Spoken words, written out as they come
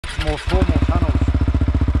more 4 more tunnels.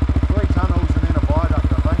 3 tunnels and then a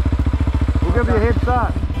viaduct, I think. We'll give you a head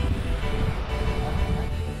start.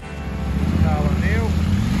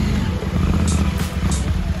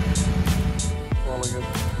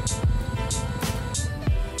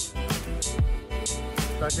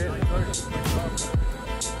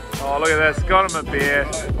 Oh, look at this, got him a bear.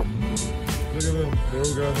 Look at them, they're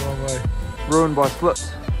all going the wrong way. Ruined by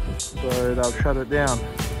slips, so they'll shut it down.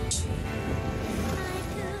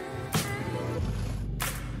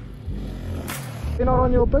 You're not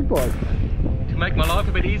on your big bike? To make my life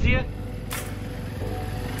a bit easier.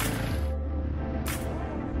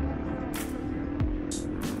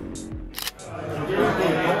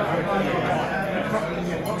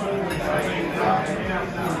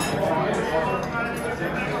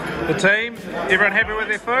 The team, everyone happy with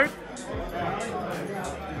their food?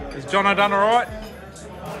 Is Jono done alright?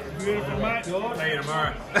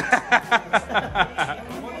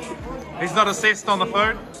 He's not assessed on the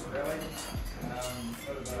food?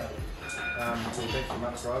 Thanks so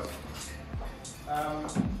much, guys.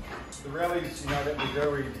 The rallies, that we do,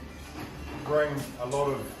 we bring a lot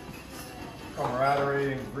of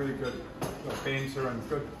camaraderie and really good banter and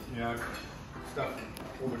good, stuff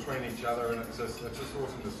all between each other, and it's just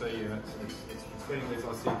awesome to see. And it's been, as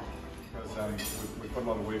I said, we put a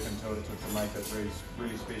lot of work into it to make it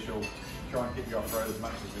really special. Try and keep you off road as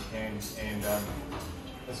much as we can, and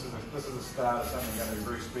this is the start of something going to be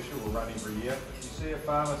very special. We'll run every year. If you see a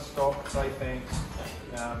farmer, stop, say thanks.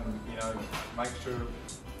 Make sure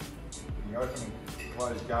you open and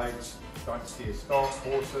close gates. Don't scare stock,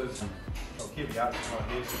 horses. I'll keep you up, it's not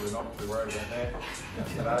here, so we're not too worried about that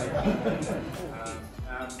today.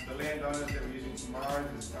 The landowners that we're using tomorrow,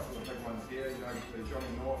 there's a couple of big ones here.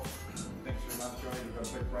 Johnny North, thanks very much, Johnny. We've got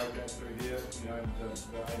a big breakdown through here. The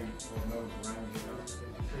 80 mils of rain here.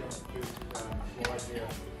 Slide here.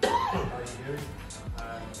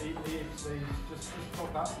 EFCs just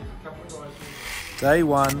pop up. There's a couple of guys here. Day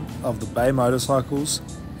 1 of the Bay Motorcycles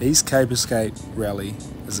Eastcape Escape Rally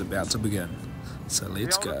is about to begin. So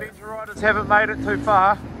let's go. The adventure riders haven't made it too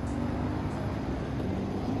far.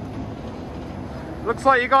 Looks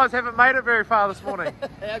like you guys haven't made it very far this morning.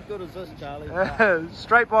 How good is this, Charlie?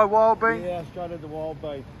 Straight by Wild Bean? Yeah, straight into Wild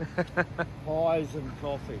Bean. Pies and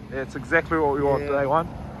coffee. Yeah, it's exactly what we want, Day 1.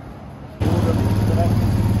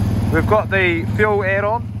 We've got the fuel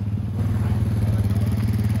add-on.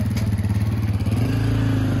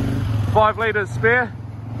 5 litres spare.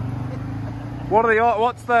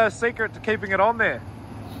 What's the secret to keeping it on there?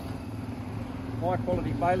 High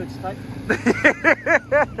quality bailiff's tape.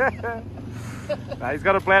 No, he's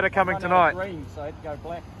got a bladder coming tonight. Green, so it'd go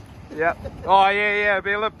black. Yep. Oh yeah, it'll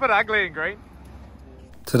be a bit ugly in green.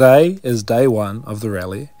 Today is day 1 of the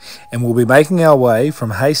rally, and we'll be making our way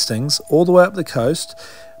from Hastings all the way up the coast,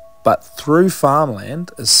 but through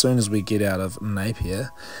farmland as soon as we get out of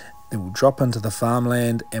Napier. Then we'll drop into the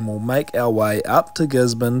farmland and we'll make our way up to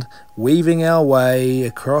Gisborne, weaving our way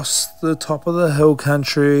across the top of the hill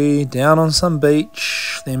country, down on some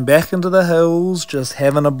beach, then back into the hills, just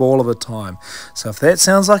having a ball of a time. So if that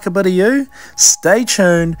sounds like a bit of you, stay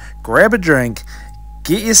tuned, grab a drink,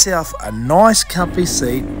 get yourself a nice comfy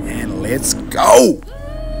seat, and let's go!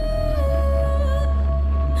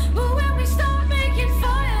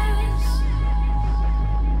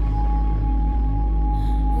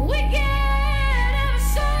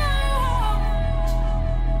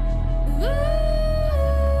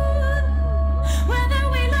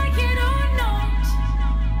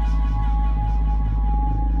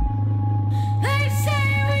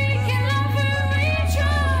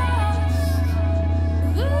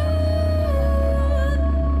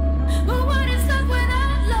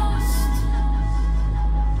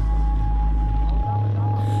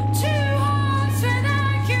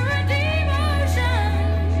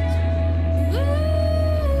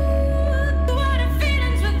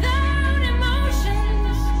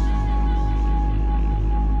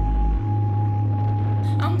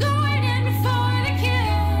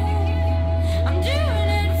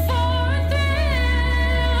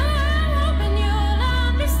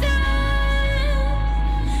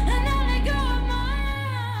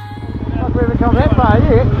 Come that far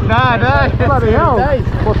yet? No. Bloody hell.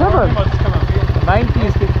 What's happened? The main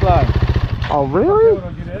fuse gets blown. Oh, really?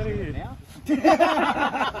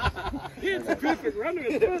 It's a perfect run.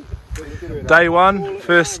 Day 1,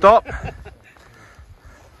 first stop.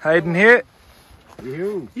 Hayden here.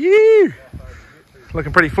 You.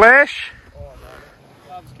 Looking pretty flash.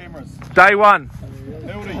 Loves cameras. Day 1.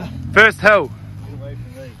 First hill.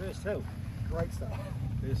 First hill. Great stuff.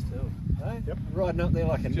 First hill. Yep. Riding up there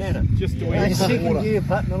like a nana. Just to Yeah, second gear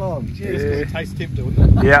putting along. Just taste tip to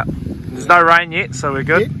it. Yeah. There's no rain yet, so we're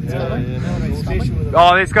good.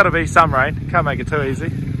 Oh, there's got to be some rain. Can't make it too easy.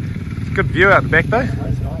 It's a good view out the back though.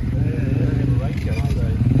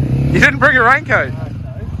 You didn't bring a raincoat?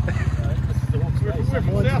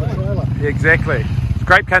 Yeah, exactly. It's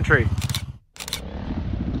grape country.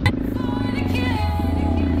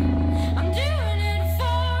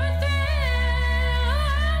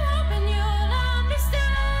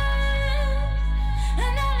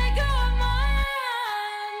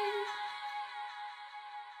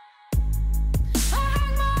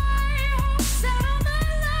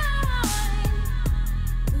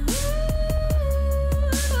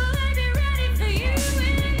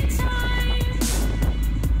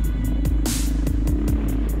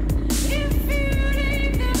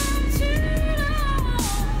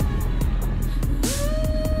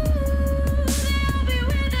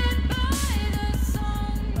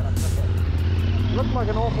 Looks like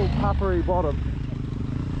an awful puffery bottom.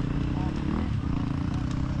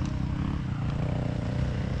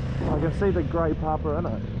 I can see the grey puffer in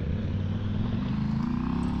it.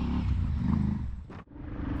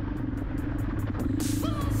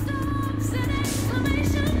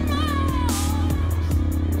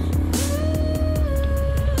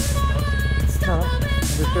 No,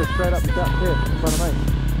 just go straight up the duck here in front of me.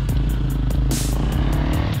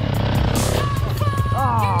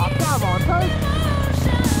 Ah, oh, come on, Toast!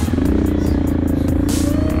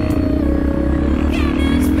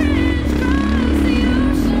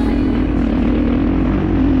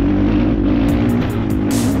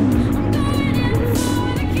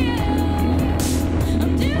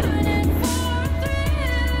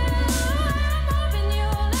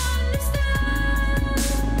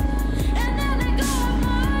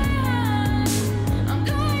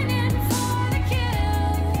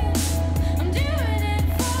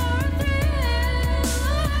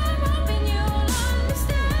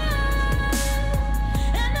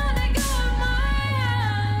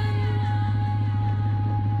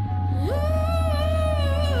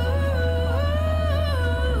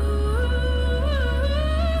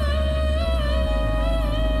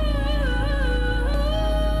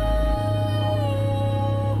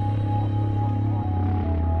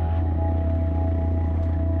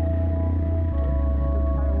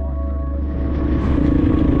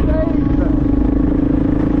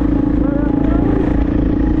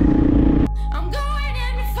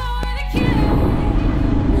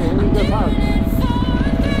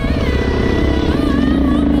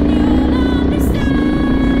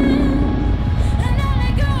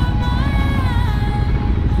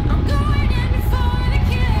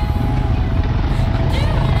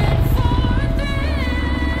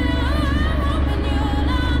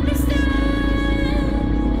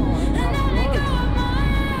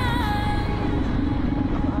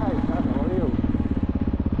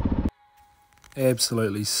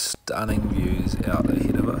 Absolutely stunning views out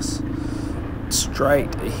ahead of us.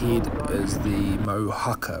 Straight ahead is the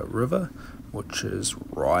Mohaka River, which is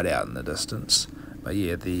right out in the distance. But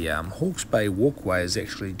yeah, the Hawke's Bay walkway is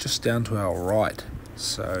actually just down to our right.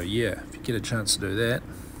 So yeah, if you get a chance to do that.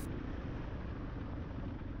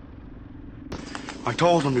 I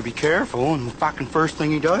told him to be careful, and the fucking first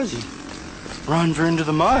thing he does, he runs her into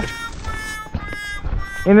the mud.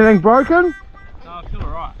 Anything broken? No, I feel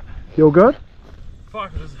alright. Feel good?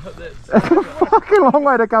 Fuck, I just hit that. It's a fucking long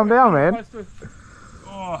way to come down, man.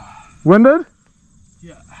 Oh, Winded?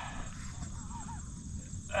 yeah.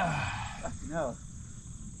 No.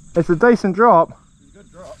 It's a decent drop. It's a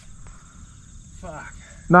good drop. Fuck.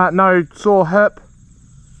 No sore hip.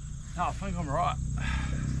 No, I think I'm right.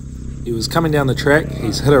 He was coming down the track,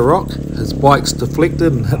 he's hit a rock, his bike's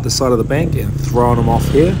deflected and hit the side of the bank and thrown him off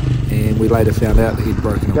here, and we later found out that he'd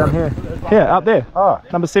broken a Down rib. here. Here, up there. Oh.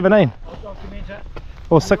 Number 17.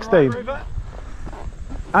 Or 16.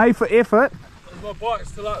 A for effort. Is my bike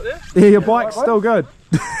still up there? Yeah, your bike's still good.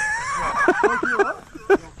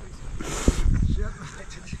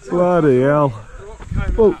 Bloody hell.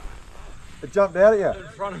 Oh. It jumped out at you. In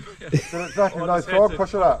front of me. Did it fucking I no just had frog? to-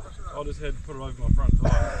 Push it up. I just had to put it over my front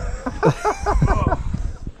tire.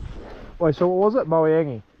 Wait, so what was it?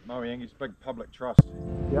 Moeangi. Moeangi's big public trust.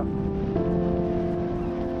 Yep.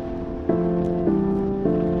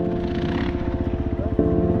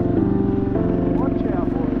 Watch out,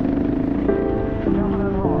 boys. Coming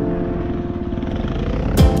in hot.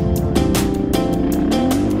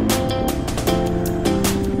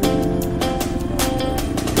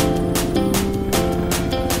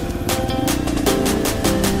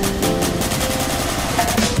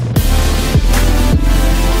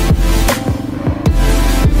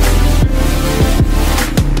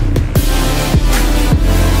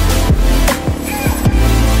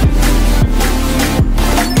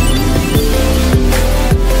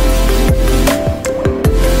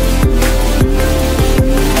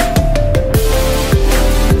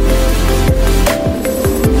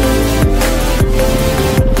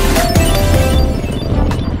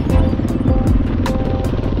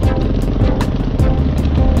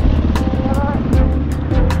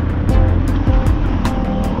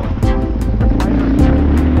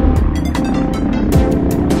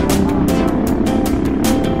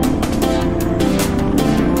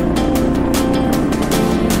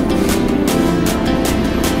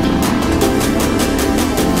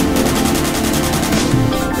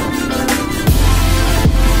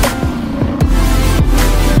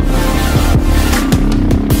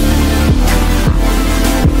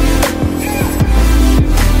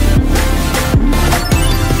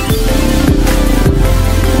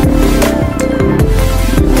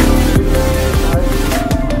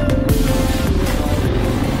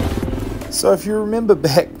 So if you remember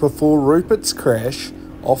back before Rupert's crash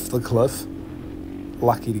off the cliff,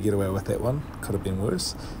 lucky to get away with that one, could have been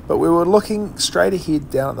worse, but we were looking straight ahead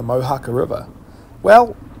down at the Mohaka River.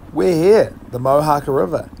 Well, we're here, the Mohaka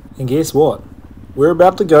River. And guess what? We're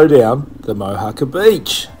about to go down the Mohaka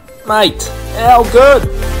Beach. Mate, how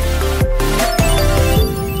good?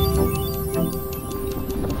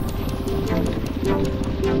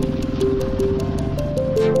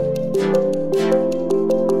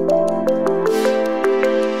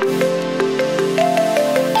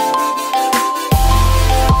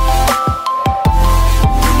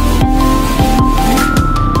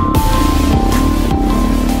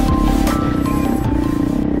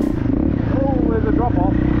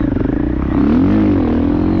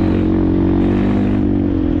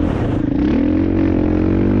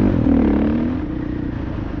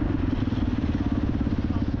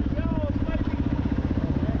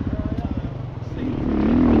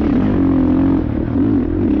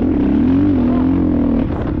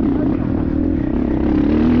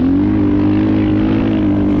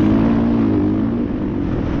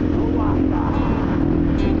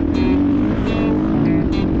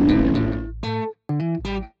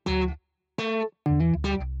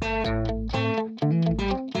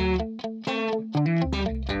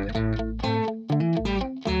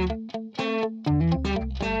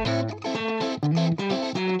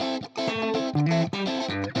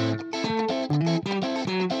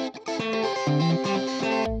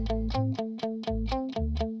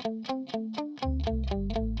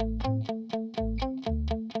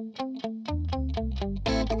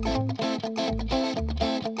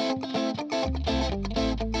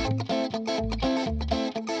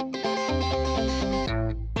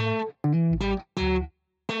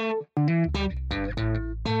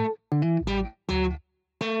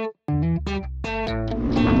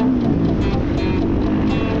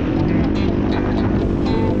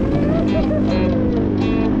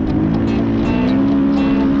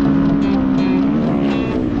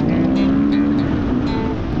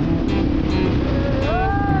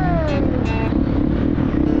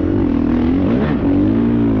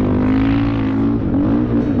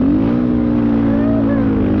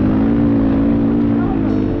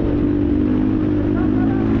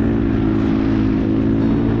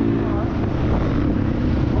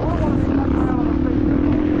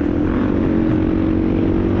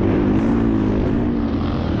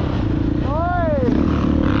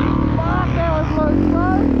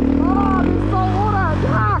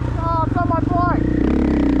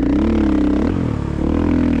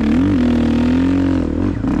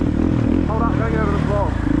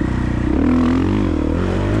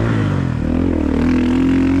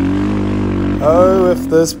 Oh, if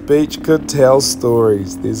this beach could tell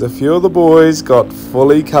stories. There's a few of the boys got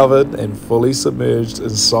fully covered and fully submerged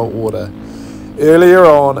in salt water. Earlier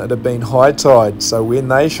on it had been high tide, so when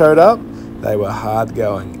they showed up, they were hard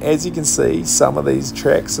going. As you can see, some of these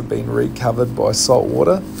tracks have been recovered by salt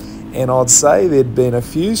water, and I'd say there'd been a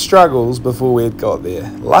few struggles before we'd got there.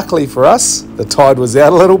 Luckily for us, the tide was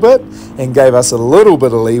out a little bit and gave us a little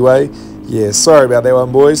bit of leeway. Yeah, sorry about that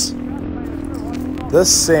one, boys.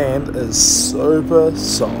 This sand is super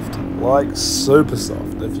soft, like super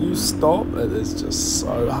soft. If you stop, it is just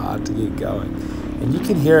so hard to get going. And you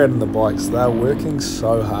can hear it in the bikes, they're working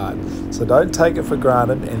so hard. So don't take it for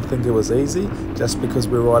granted and think it was easy just because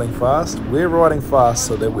we're riding fast. We're riding fast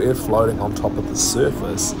so that we're floating on top of the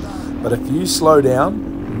surface. But if you slow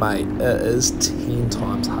down, mate, it is 10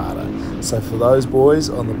 times harder. So for those boys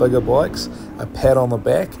on the bigger bikes, a pat on the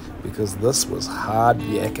back because this was hard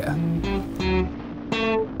yakka.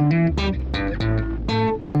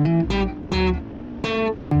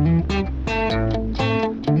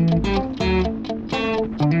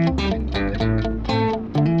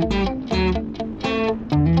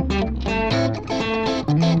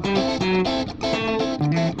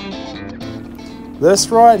 This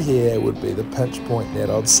right here would be the pinch point that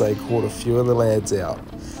I'd say caught a few of the lads out.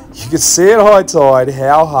 You could see at high tide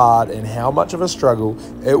how hard and how much of a struggle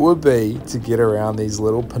it would be to get around these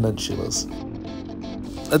little peninsulas.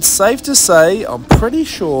 It's safe to say I'm pretty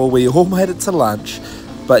sure we all made it to lunch,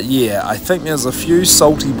 but yeah, I think there's a few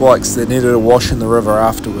salty bikes that needed a wash in the river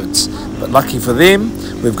afterwards. But lucky for them,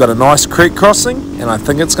 we've got a nice creek crossing and I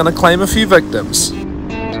think it's going to claim a few victims.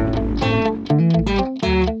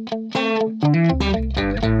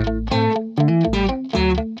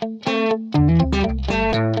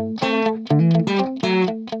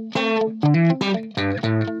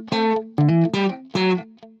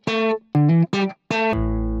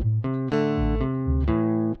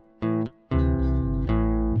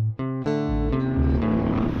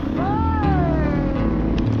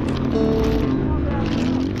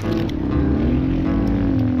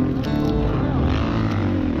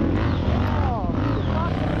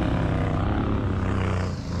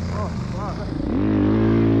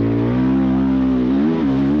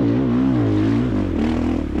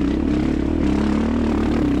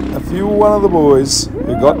 If you were one of the boys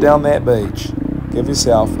who got down that beach, give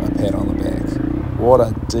yourself a pat on the back. What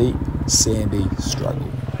a deep, sandy struggle.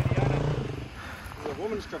 It's a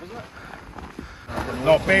woman's trip, isn't it?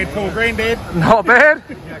 Not bad for Granddad. Not bad?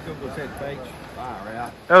 Yeah, good was that beach. Far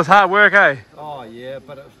out. That was hard work, eh? Oh yeah,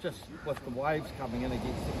 but it was just with the waves coming in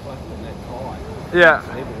against the cliff and that tide.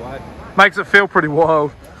 Yeah. Level wave. Makes it feel pretty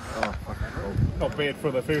wild. Oh, fucking cool. Not bad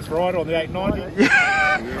for the first ride on the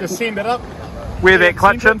 890. Just send it up. Wear that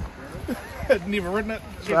clutch in. Never ridden it.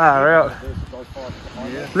 Far out.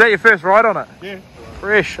 Yeah. Was that your first ride on it? Yeah.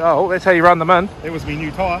 Fresh. Oh, that's how you run them in. That was my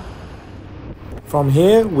new tyre. From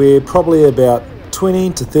here, we're probably about 20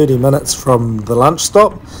 to 30 minutes from the lunch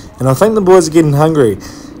stop, and I think the boys are getting hungry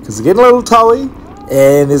because they're getting a little toey,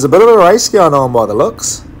 and there's a bit of a race going on by the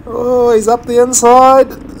looks. Oh, he's up the inside.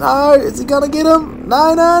 No, is he going to get him?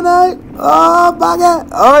 No, no, no. Oh, bugger.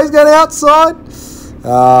 Oh, he's going outside.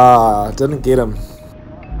 Ah, didn't get him.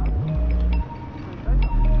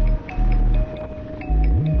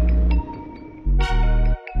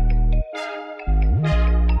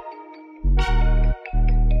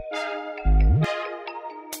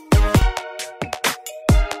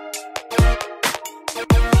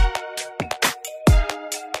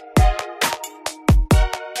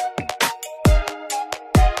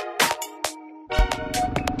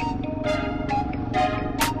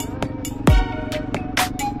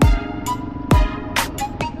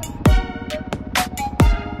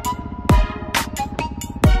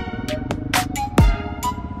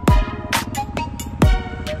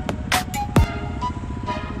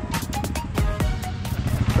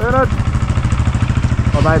 Bernard.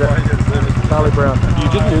 I made it. Charlie Brown. You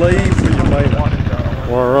didn't leave, but you made it.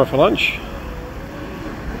 We're right for lunch.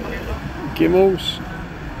 Gimmels.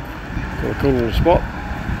 Got a cool little spot.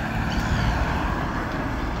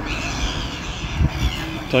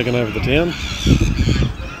 Taking over the town.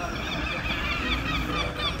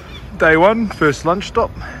 Day one, first lunch stop.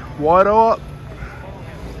 Wide up.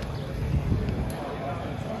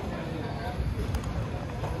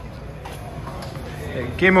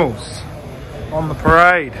 Gimmels on the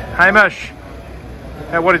parade. Hamish,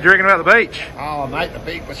 what did you reckon about the beach? Oh mate, the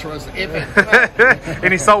beach was epic.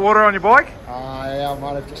 Any salt water on your bike? Yeah, I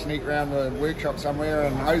might have to sneak around the workshop somewhere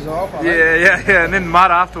and hose it off. I Yeah, and then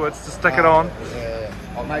mud afterwards to stick it on. Yeah,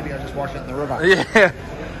 or maybe I'll just wash it in the river. Yeah,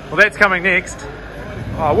 well that's coming next.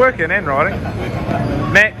 Oh, working and riding.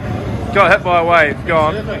 Matt, got hit by a wave, go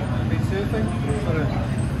on. Surfing. Sort of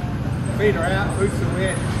feet are out, boots are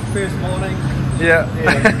wet, first morning. Yeah.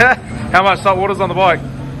 How much salt water's on the bike?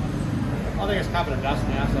 I think it's covered in dust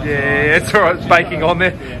now. So Yeah, it's alright, it's baking on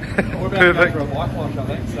there. We're about Perfect. to go for a bike wash, I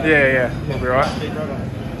think. So Yeah, we'll be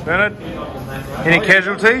right. Bernard, any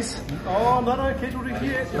casualties? Oh, no casualties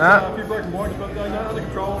yet. No. A few broken bikes, but they're under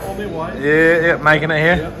control on their way. Yeah, making it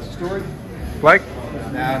here. Yeah, that's the story. Blake?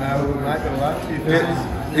 No, we'll make it a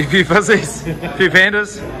lot. A few fuzzies, a few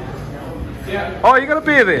pandas. Oh, you got a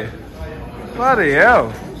bear there. Bloody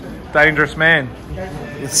hell. Dangerous man.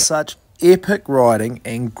 With such epic riding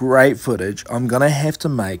and great footage, I'm going to have to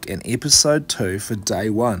make an episode 2 for day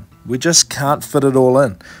one. We just can't fit it all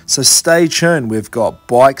in. So stay tuned. We've got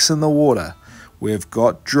bikes in the water. We've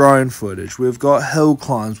got drone footage. We've got hill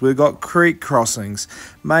climbs. We've got creek crossings.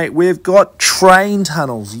 Mate, we've got train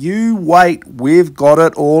tunnels. You wait. We've got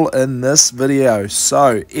it all in this video.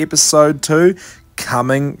 So episode 2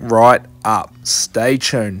 coming right up. Stay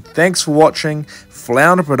tuned. Thanks for watching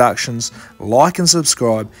Flounder Productions. Like and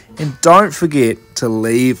subscribe, and don't forget to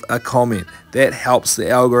leave a comment. That helps the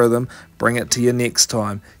algorithm bring it to you next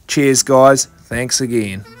time. Cheers guys, thanks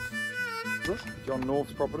again. John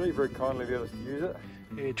North's property, very kindly let us use it.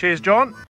 Yeah, cheers John.